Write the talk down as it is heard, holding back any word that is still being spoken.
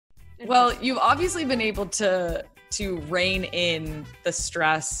Well, you've obviously been able to rein in the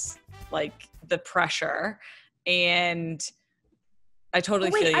stress, like the pressure, and I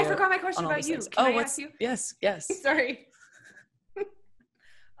totally feel you. I forgot my question about you. Can I ask you? Yes. Sorry.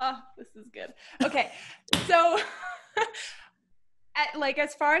 Oh, this is good. Okay. So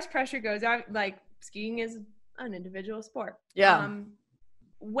as far as pressure goes, skiing is an individual sport. Yeah.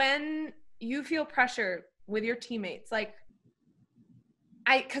 When you feel pressure with your teammates,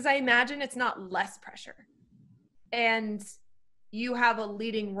 because I imagine it's not less pressure, and you have a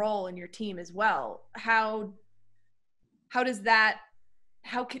leading role in your team as well. How do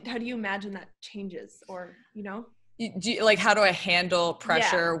you imagine that changes, or, how do I handle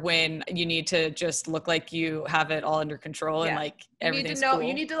pressure when you need to just look like you have it all under control and everything's cool?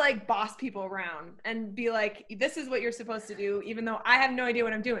 You need to boss people around and be like, this is what you're supposed to do, even though I have no idea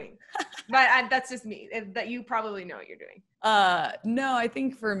what I'm doing. But that's just me. That you probably know what you're doing. No, I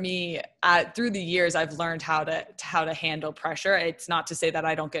think for me, through the years, I've learned how to handle pressure. It's not to say that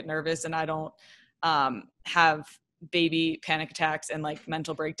I don't get nervous and I don't have baby panic attacks and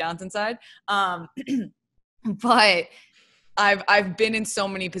mental breakdowns inside. But I've been in so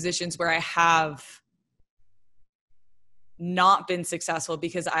many positions where I have not been successful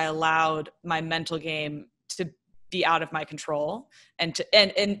because I allowed my mental game to be out of my control and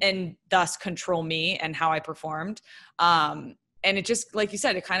thus control me and how I performed. And it just, like you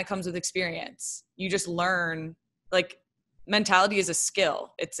said, it kind of comes with experience. You just learn, mentality is a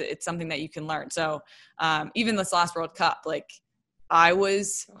skill. It's something that you can learn. So even this last World Cup, I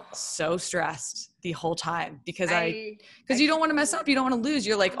was so stressed the whole time because you don't want to mess up. You don't want to lose.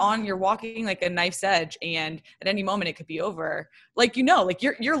 You're you're walking a knife's edge, and at any moment it could be over.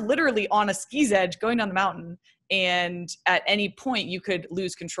 You're literally on a ski's edge going down the mountain, and at any point you could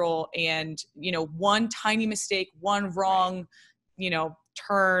lose control. And, one tiny mistake, one wrong,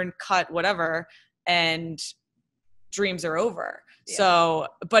 turn, cut, whatever, and dreams are over. Yeah. So,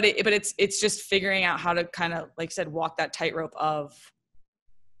 but it's just figuring out how to kind of, like you said, walk that tightrope of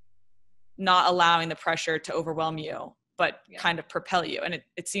not allowing the pressure to overwhelm you, but kind of propel you. And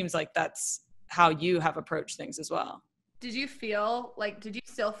it seems like that's how you have approached things as well. Did you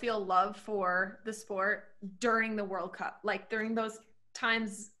still feel love for the sport during the World Cup? During those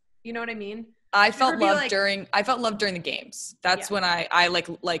times, you know what I mean? I felt love during the games. That's when I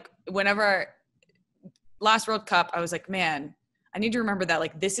whenever last World Cup, I was like, man, I need to remember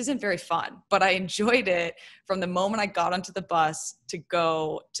that this isn't very fun, but I enjoyed it from the moment I got onto the bus to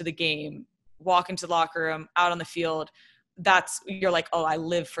go to the game, walk into the locker room, out on the field. You're oh, I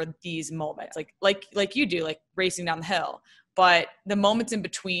live for these moments, like you do, racing down the hill. But the moments in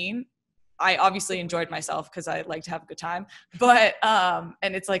between, I obviously enjoyed myself because I like to have a good time, but,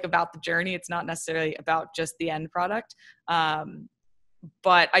 and it's about the journey. It's not necessarily about just the end product.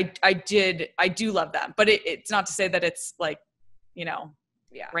 But I do love them, but it's not to say that it's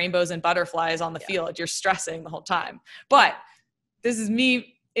rainbows and butterflies on the field. You're stressing the whole time. But this is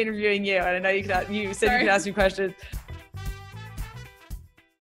me interviewing you, and I know you said you could ask me questions.